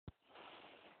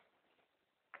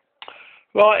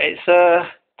Right, it's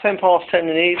 10 past 10 in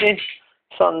the evening,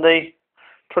 Sunday,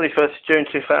 21st of June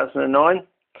 2009.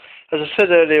 As I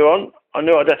said earlier on, I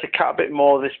knew I'd have to cut a bit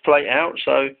more of this plate out,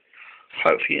 so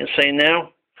hopefully you can see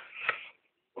now.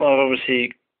 I've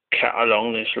obviously cut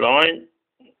along this line,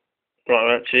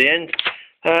 right up to the end.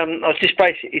 I've just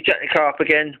basically jacked the car up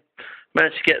again,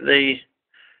 managed to get the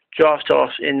drive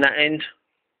shaft in that end.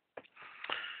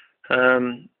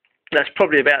 That's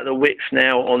probably about the width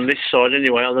now on this side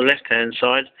anyway, on the left hand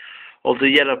side of the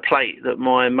yellow plate that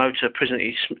my motor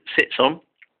presently sits on.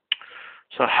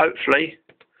 So hopefully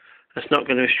that's not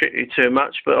going to restrict you too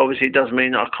much, but obviously it does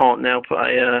mean that I can't now put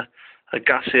a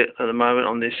gusset at the moment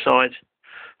on this side.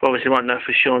 But obviously I won't know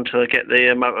for sure until I get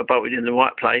the motor bolted in the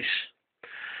right place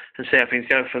and see how things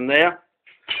go from there.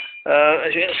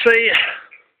 As you can see,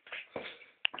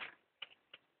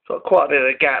 got quite a bit of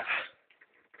a gap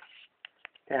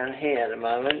down here at the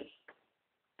moment.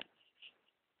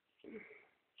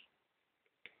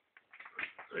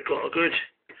 We've got a good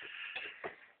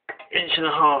 1.5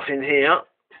 inches in here,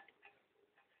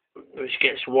 which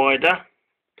gets wider,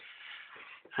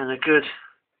 and a good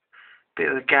bit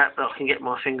of a gap that I can get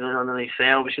my fingers underneath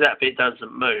there. Obviously that bit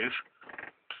doesn't move.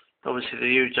 Obviously the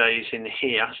UJ is in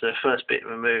here, so the first bit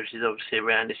removed is obviously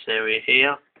around this area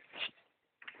here.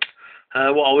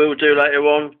 What I will do later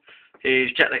on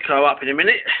is jack the car up in a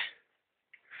minute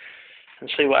and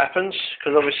see what happens,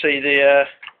 because obviously the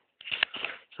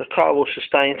car will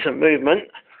sustain some movement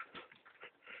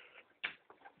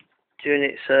during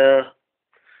its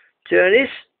journeys,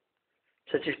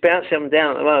 so just bouncing them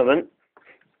down at the moment.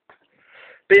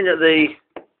 Being that the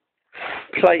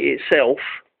plate itself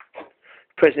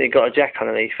presently got a jack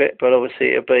underneath it, but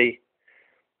obviously it'll be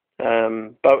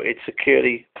bolted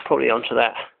securely probably onto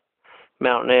that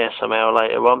mount there somehow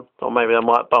later on, or maybe I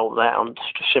might bolt that on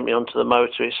simply onto the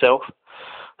motor itself.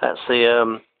 That's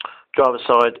the driver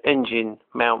side engine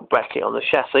mount bracket on the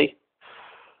chassis,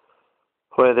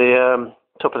 where the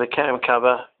top of the cam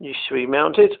cover used to be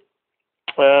mounted.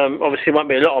 Obviously it won't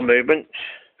be a lot of movement,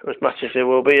 as much as there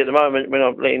will be at the moment when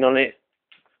I'm leaning on it.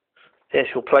 The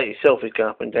actual plate itself is going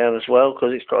up and down as well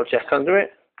because it's got a jack under it.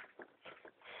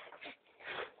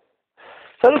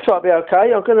 So it looks like it'll be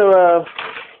okay. I'm going to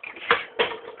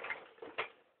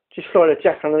just slide a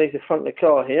jack underneath the front of the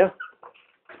car here.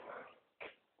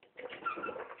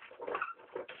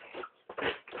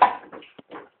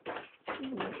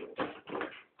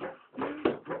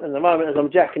 At the moment, as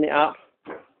I'm jacking it up,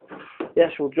 the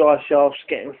actual drive shaft's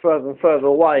getting further and further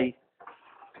away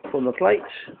from the plates.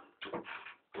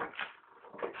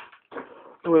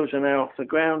 The wheels are now off the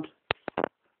ground,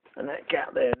 and that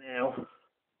gap there now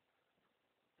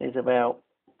is about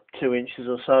 2 inches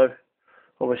or so.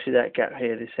 Obviously that gap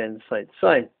here, this end stayed the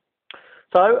same.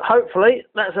 So hopefully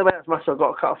that's about as much as I've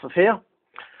got to cut off of here.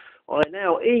 I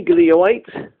now eagerly await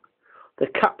the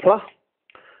coupler,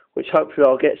 which hopefully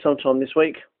I'll get sometime this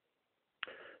week.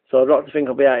 So I'd like to think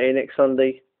I'll be out here next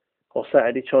Sunday or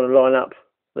Saturday trying to line up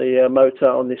the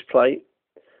motor on this plate.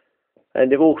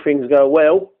 And if all things go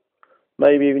well,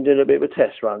 maybe even do a bit of a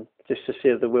test run, just to see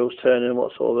if the wheels turn and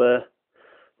what sort of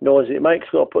noise it makes.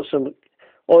 Got to put some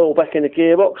oil back in the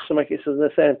gearbox to make it so it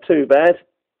doesn't sound too bad.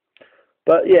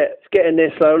 But yeah, it's getting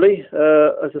there slowly.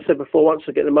 As I said before, once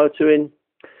I get the motor in,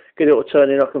 get it all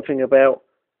turning, I can think about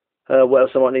what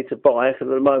else I might need to buy, because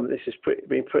at the moment this has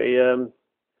been pretty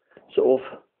sort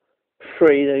of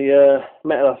free. The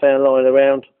metal I found lying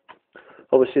around,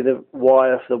 obviously the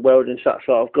wire for the welding and such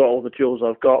like I've got, all the jewels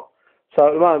I've got. So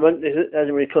at the moment it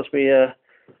hasn't really cost me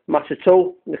much at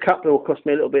all. The coupler will cost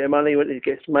me a little bit of money when it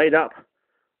gets made up,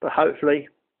 but hopefully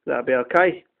that'll be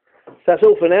okay. So that's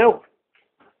all for now,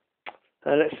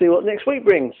 and let's see what next week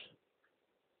brings.